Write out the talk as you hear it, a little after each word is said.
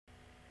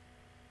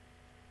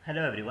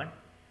Hello everyone,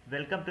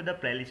 welcome to the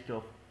playlist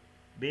of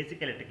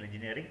Basic Electrical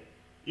Engineering.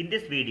 In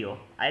this video,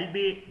 I'll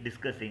be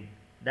discussing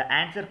the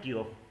answer key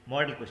of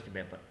model question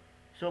paper.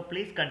 So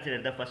please consider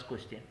the first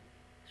question.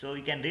 So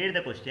you can read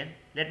the question.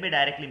 Let me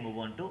directly move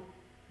on to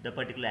the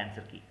particular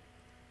answer key.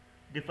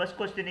 The first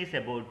question is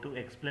about to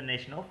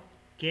explanation of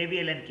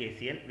KVL and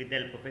KCL with the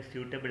help of a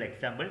suitable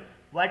example.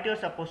 What you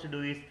are supposed to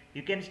do is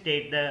you can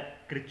state the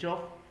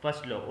Kirchhoff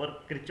first law or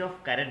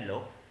Kirchhoff current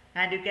law,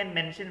 and you can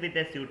mention with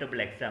a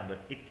suitable example.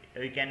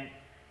 You can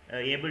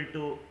able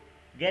to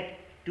get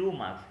 2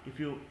 marks if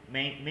you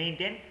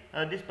maintain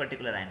this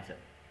particular answer.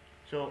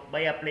 So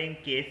by applying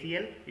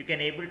KCL, you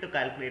can able to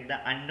calculate the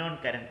unknown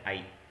current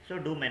I. So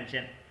do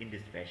mention in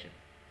this fashion.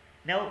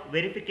 Now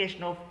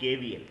verification of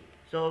KVL.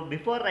 So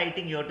before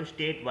writing, you have to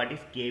state what is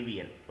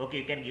KVL. Okay,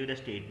 you can give the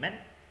statement.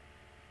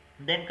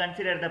 Then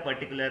consider the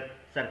particular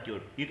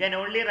circuit. You can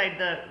only write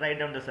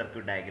down the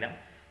circuit diagram.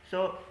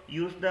 So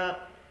use the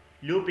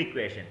loop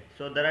equation.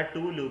 So there are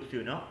two loops,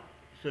 you know.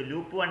 So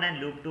loop 1 and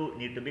loop 2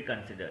 need to be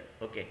considered.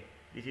 Okay,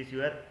 this is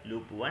your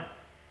loop 1.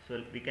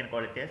 So we can call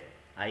it as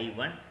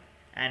I1,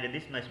 and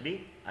this must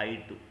be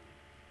I2.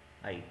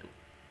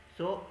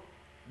 So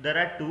there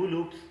are two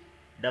loops.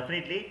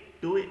 Definitely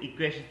two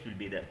equations will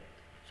be there.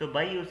 So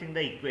by using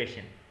the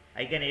equation,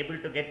 I can able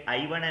to get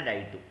I1 and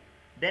I2.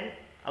 Then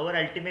our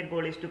ultimate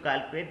goal is to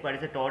calculate what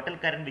is the total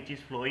current which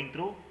is flowing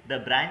through the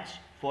branch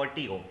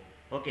 40 ohm.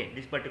 Okay,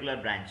 this particular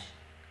branch.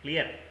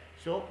 Clear?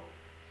 So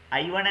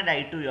I1 and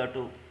I2 you have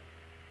to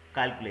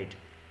calculate.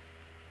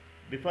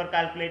 Before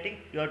calculating,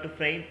 you have to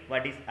frame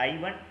what is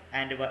I1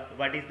 and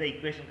what is the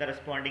equation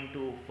corresponding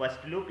to first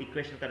loop,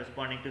 equation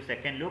corresponding to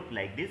second loop,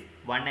 like this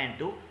 1 and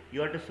 2.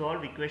 You have to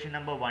solve equation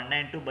number 1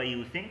 and 2 by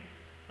using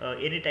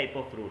any type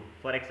of rule.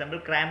 For example,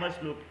 Cramer's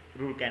loop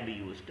rule can be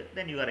used.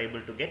 Then you are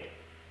able to get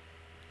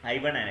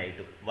I1 and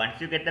I2. Once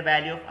you get the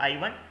value of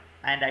I1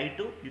 and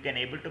I2, you can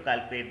able to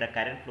calculate the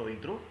current flowing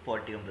through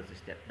 40 ohm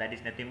resistor. That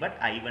is nothing but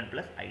I1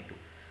 plus I2.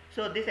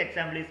 So this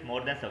example is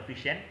more than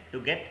sufficient to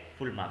get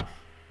full marks.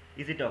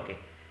 Is it okay?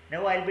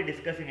 Now I will be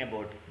discussing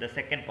about the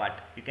second part.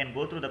 You can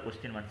go through the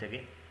question once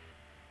again.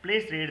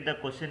 Please read the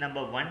question number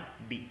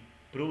 1b.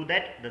 Prove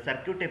that the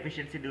circuit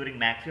efficiency during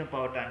maximum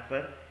power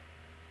transfer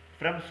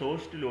from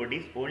source to load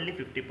is only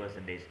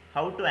 50%.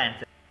 How to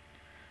answer?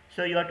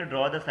 So you have to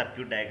draw the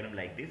circuit diagram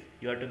like this.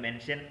 You have to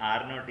mention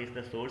R0 is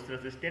the source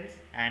resistance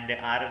and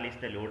RL is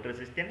the load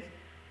resistance,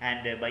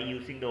 and by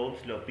using the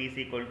Ohm's law, P is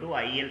equal to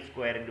IL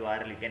square into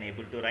RL, you can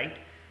able to write.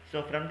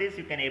 So from this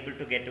you can able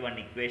to get one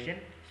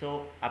equation.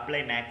 So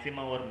apply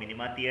maximum or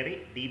minima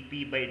theory.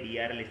 dP by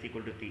dRL is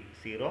equal to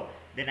 0.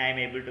 Then I am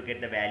able to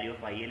get the value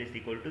of IL is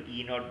equal to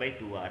E0 by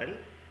 2RL.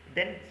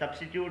 Then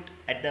substitute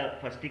at the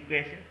first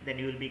equation. Then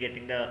you will be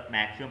getting the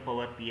maximum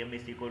power PM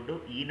is equal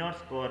to E0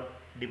 square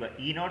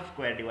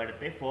divided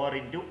by 4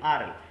 into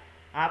RL.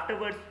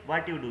 Afterwards,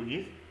 what you do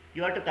is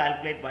you have to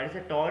calculate what is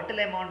the total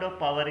amount of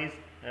power is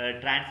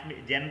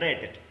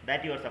generated,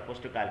 that you are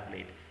supposed to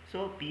calculate.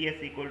 So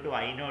PS equal to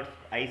I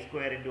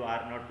square into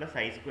R0 plus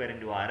I square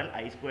into RL.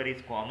 I square is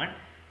common.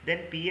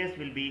 Then PS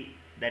will be,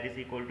 that is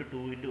equal to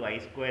 2 into I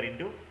square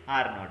into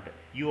R0.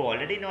 You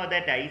already know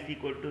that I is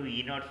equal to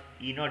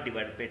E0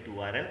 divided by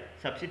 2RL.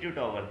 Substitute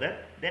over there.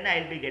 Then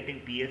I will be getting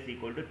PS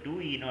equal to 2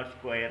 E0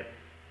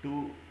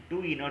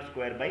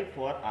 square by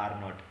 4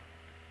 R0.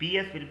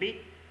 PS will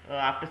be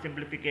after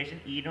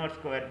simplification E0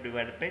 square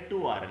divided by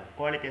 2RL.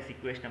 Call it as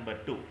equation number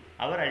 2.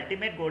 Our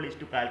ultimate goal is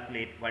to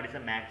calculate what is the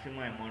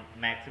maximum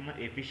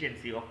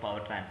efficiency of power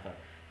transfer.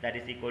 That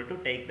is equal to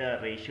take the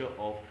ratio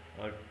of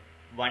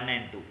 1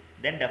 and 2.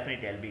 Then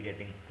definitely I will be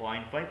getting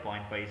 0.5.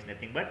 0.5 is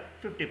nothing but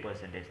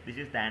 50%. This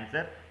is the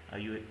answer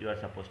you are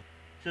supposed to.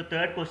 So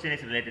third question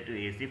is related to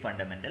AC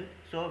fundamental.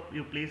 So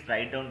you please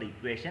write down the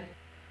equation.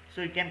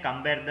 So you can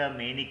compare the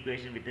main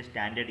equation with the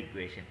standard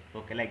equation.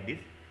 Okay, like this.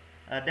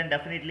 Then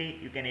definitely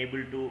you can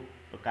able to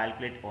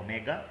calculate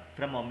omega.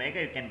 From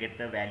omega you can get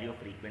the value of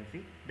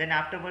frequency. Then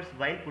afterwards,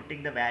 while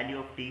putting the value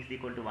of t is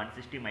equal to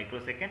 160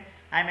 microsecond,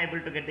 I am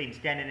able to get the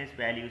instantaneous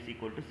value is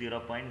equal to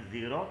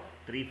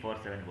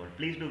 0.0347 volt.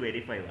 Please do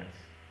verify once.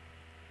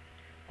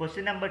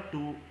 Question number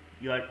 2,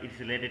 it's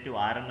related to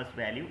RMS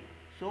value.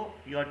 So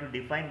you have to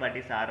define what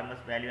is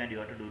RMS value and you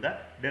have to do the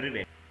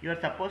derivative. You are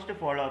supposed to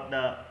follow up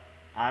the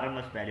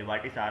RMS value.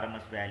 What is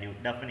RMS value?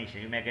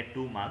 Definition. You may get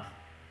 2 marks.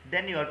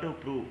 Then you have to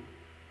prove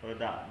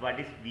what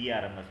is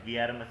VRMS.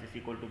 VRMS is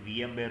equal to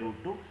VM by root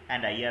 2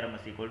 and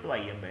IRMS equal to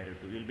IM by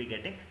root 2. You will be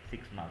getting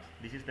 6 marks.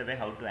 This is the way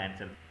how to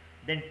answer.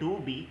 Then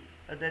 2B,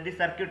 the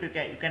circuit,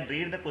 you can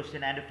read the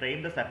question and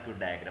frame the circuit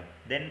diagram.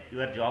 Then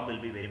your job will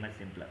be very much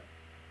simpler.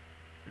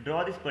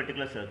 Draw this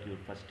particular circuit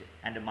first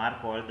and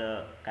mark all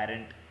the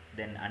current,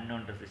 then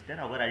unknown resistor.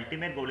 Our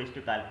ultimate goal is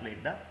to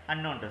calculate the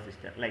unknown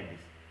resistor like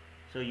this.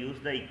 So use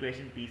the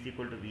equation P is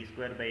equal to V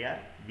square by R.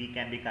 V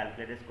can be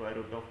calculated as square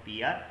root of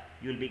PR.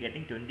 You will be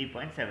getting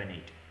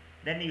 20.78.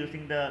 Then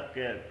using the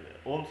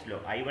Ohm's law,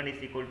 I1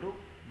 is equal to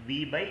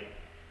V by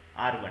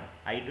R1,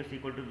 I2 is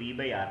equal to V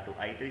by R2,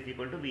 I3 is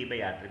equal to V by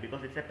R3,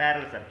 because it's a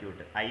parallel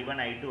circuit, I1,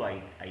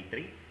 I2,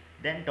 I3.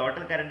 then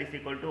total current is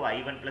equal to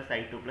I1 plus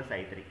I2 plus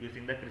I3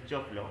 using the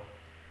Kirchhoff law.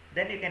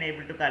 Then you can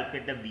able to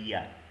calculate the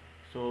VR.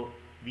 So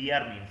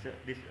VR means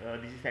this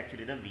is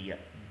actually the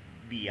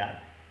VR,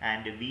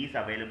 and V is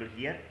available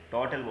here,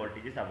 total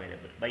voltage is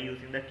available. By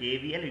using the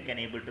KVL you can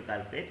able to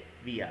calculate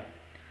VR.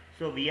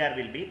 So VR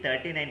will be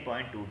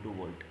 39.22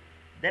 volt.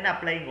 Then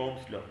applying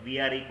Ohm's law,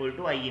 VR equal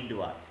to I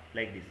into R,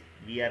 like this.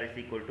 VR is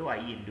equal to I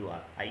into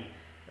R.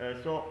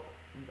 So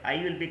I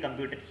will be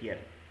computed here.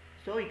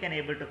 So you can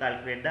able to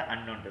calculate the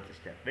unknown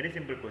resistor. Very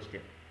simple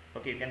question.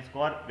 Okay, you can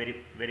score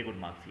very good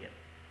marks here.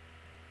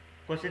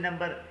 Question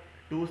number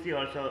 2C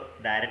also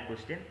direct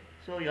question.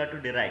 So you have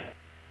to derive.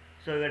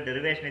 So your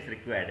derivation is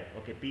required.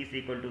 Okay, P is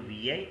equal to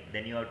VI.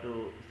 Then you have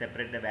to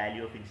separate the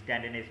value of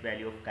instantaneous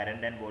value of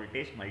current and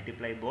voltage,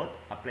 multiply both,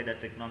 apply the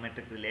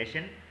trigonometric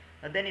relation.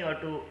 Then you have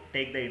to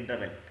take the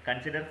interval.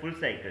 Consider full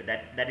cycle.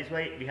 That is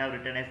why we have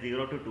written as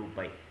 0 to 2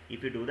 pi.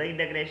 If you do the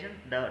integration,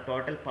 the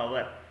total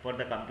power for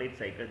the complete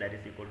cycle, that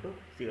is equal to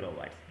 0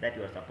 watts. That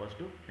you are supposed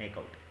to make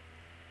out.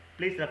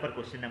 Please refer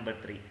question number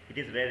 3. It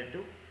is related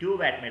to 2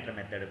 wattmeter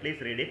method.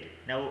 Please read it.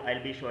 Now I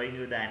will be showing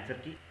you the answer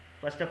key.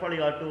 First of all,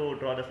 you have to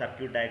draw the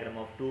circuit diagram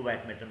of 2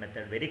 wattmeter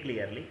method very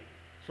clearly.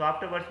 So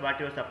afterwards, what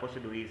you are supposed to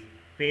do is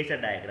phasor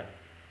diagram.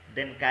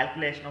 Then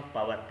calculation of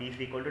power, P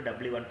is equal to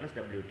W1 plus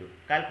W2.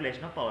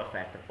 Calculation of power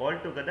factor. All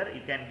together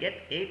you can get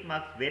 8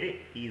 marks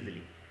very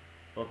easily.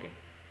 Okay.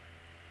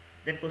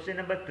 Then question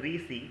number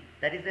 3C,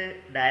 that is a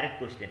direct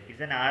question. It's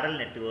an RL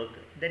network.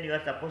 Then you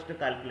are supposed to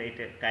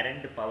calculate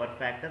current, power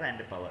factor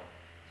and power.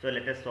 So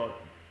let us solve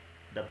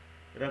the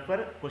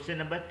refer question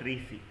number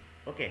 3C.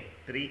 Okay,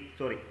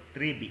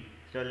 3B.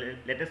 So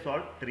let us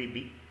solve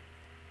 3B.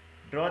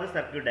 Draw the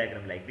circuit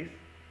diagram like this.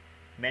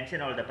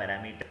 Mention all the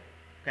parameters.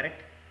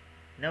 Correct.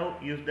 Now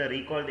use the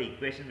recall the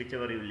equation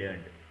whichever you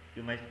learned.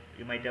 You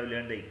might have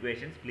learned the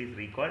equations. Please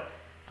recall.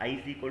 I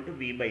is equal to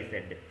V by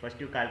Z. First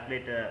you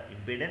calculate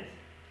impedance.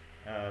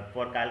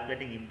 For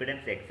calculating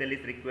impedance, XL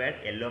is required.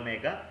 L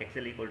omega.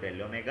 XL equal to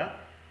L omega.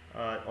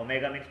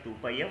 Omega means 2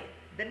 pi f.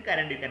 Then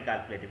current you can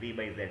calculate V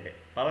by Z.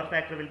 Power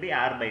factor will be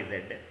R by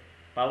Z.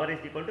 Power is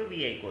equal to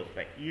VI cos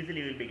phi.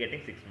 Easily you will be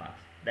getting 6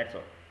 marks. That's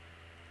all.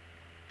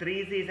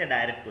 3C is a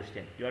direct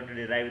question. You have to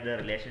derive the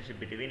relationship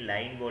between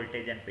line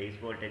voltage and phase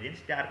voltage in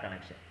star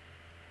connection.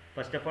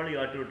 First of all, you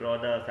have to draw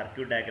the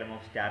circuit diagram of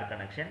star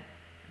connection.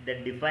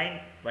 Then define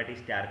what is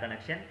star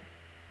connection.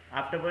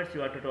 Afterwards,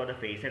 you have to draw the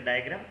phasor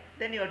diagram.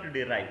 Then you have to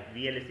derive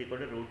VL is equal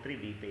to root 3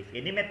 V phase.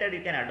 Any method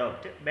you can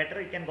adopt. Better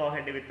you can go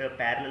ahead with the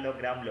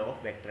parallelogram law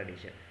of vector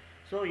addition.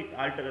 So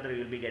altogether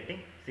you will be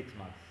getting 6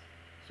 marks.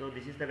 So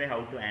this is the way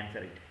how to answer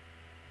it.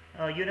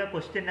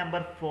 Question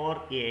number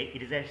 4A,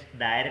 it is a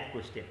direct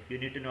question. You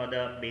need to know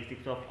the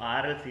basics of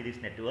RL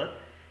series network.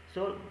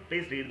 So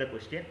please read the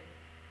question.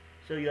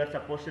 So you are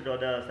supposed to draw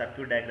the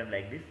circuit diagram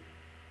like this.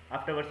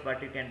 Afterwards,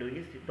 what you can do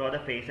is draw the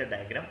phasor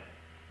diagram.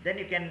 Then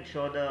you can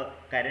show the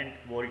current,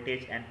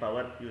 voltage and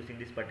power using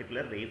this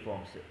particular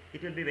waveforms.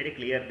 It will be very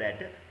clear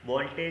that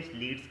voltage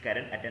leads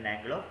current at an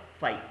angle of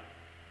phi.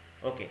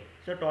 Okay,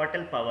 so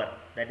total power,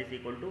 that is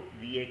equal to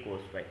VA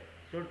cos phi.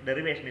 So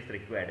derivation is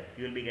required.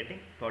 You will be getting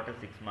total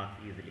 6 marks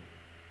easily.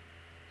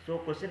 So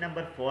question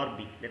number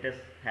 4B. Let us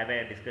have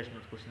a discussion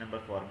of question number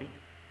 4B.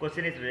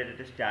 Question is related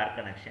to star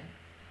connection.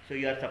 So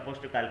you are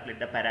supposed to calculate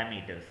the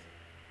parameters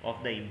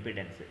of the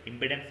impedance.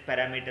 Impedance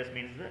parameters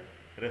means the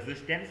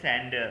resistance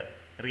and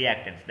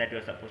reactance that you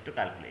are supposed to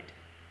calculate.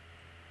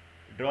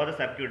 Draw the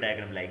circuit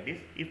diagram like this.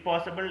 If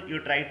possible, you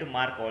try to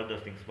mark all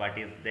those things. What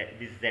is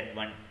this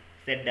Z1,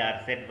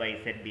 ZR, ZY,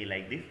 ZB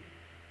like this.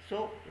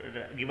 So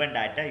given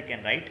data you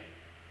can write.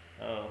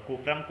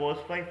 From cos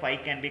phi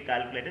can be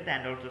calculated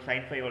and also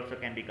sin phi also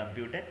can be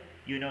computed.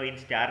 You know, in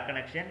star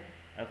connection,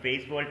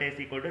 phase voltage is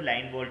equal to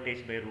line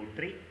voltage by root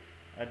 3.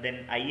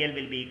 Then IL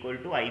will be equal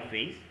to I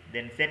phase.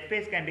 Then Z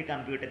phase can be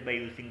computed by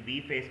using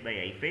V phase by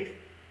I phase.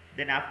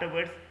 Then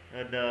afterwards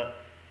the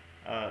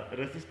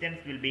resistance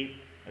will be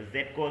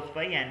Z cos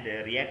phi and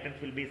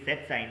reactance will be Z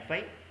sin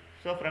phi.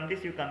 So from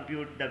this you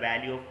compute the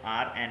value of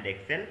R and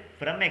XL.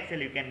 From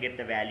XL you can get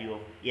the value of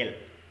L.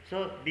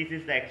 So this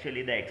is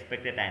actually the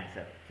expected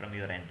answer from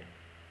your end.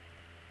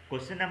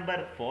 Question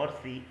number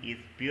 4C is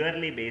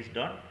purely based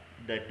on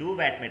the 2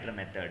 wattmeter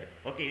method.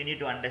 Okay, you need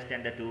to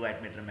understand the 2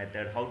 wattmeter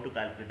method, how to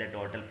calculate the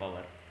total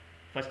power.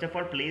 First of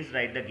all, please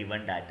write the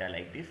given data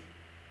like this.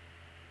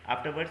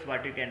 Afterwards,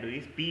 what you can do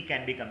is P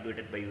can be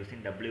computed by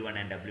using W1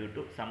 and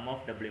W2, sum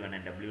of W1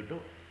 and W2.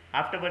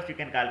 Afterwards, you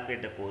can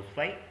calculate the cos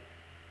phi.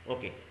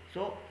 Okay,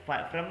 so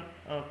from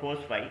cos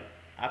phi,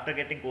 after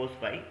getting cos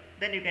phi,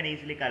 then you can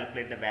easily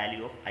calculate the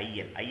value of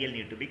IL. IL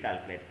need to be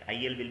calculated.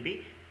 IL will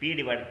be P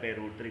divided by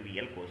root 3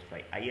 VL cos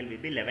phi. IL will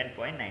be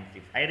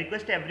 11.96. I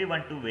request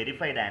everyone to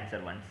verify the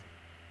answer once.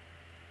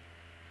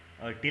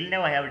 Till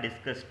now I have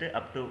discussed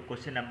up to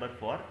question number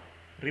 4.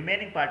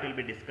 Remaining part will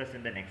be discussed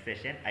in the next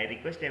session. I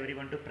request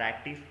everyone to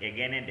practice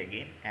again and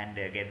again and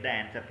get the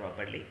answer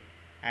properly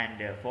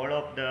and follow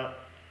up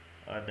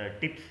the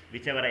tips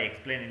whichever I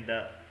explained in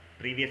the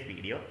previous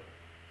video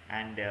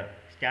and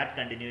start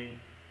continuing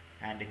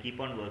and keep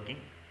on working.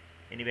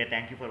 Anyway,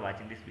 thank you for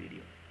watching this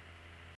video.